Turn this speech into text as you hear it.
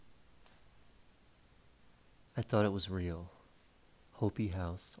I thought it was real. Hopi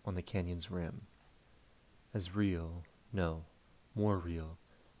House on the canyon's rim. As real, no, more real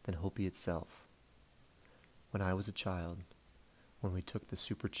than Hopi itself. When I was a child, when we took the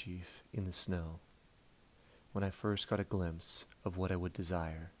Super Chief in the snow, when I first got a glimpse of what I would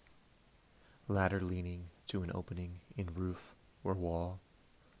desire, ladder leaning to an opening in roof or wall,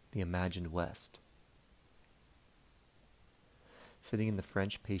 the imagined West. Sitting in the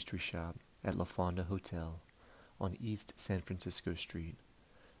French pastry shop at La Fonda Hotel on East San Francisco Street,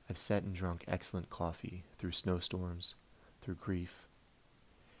 I've sat and drunk excellent coffee through snowstorms, through grief.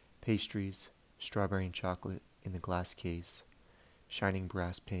 Pastries, strawberry and chocolate in the glass case, shining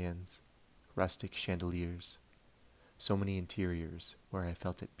brass pans, rustic chandeliers. So many interiors where I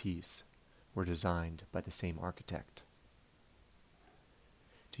felt at peace were designed by the same architect.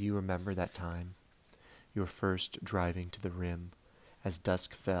 Do you remember that time? Your first driving to the rim as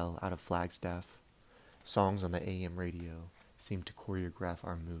dusk fell out of Flagstaff. Songs on the AM radio seemed to choreograph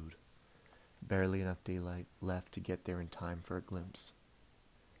our mood. Barely enough daylight left to get there in time for a glimpse.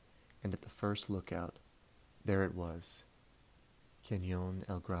 And at the first lookout, there it was, Cañón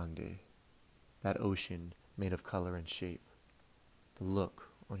El Grande, that ocean made of color and shape, the look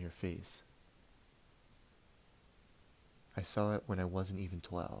on your face. I saw it when I wasn't even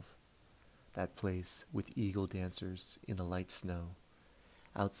 12, that place with eagle dancers in the light snow,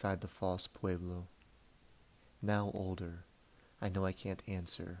 outside the false pueblo. Now older, I know I can't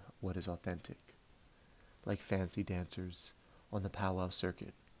answer what is authentic, like fancy dancers on the powwow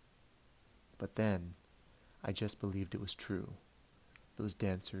circuit. But then, I just believed it was true, those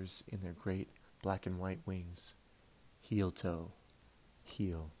dancers in their great black and white wings, heel toe,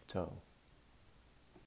 heel toe.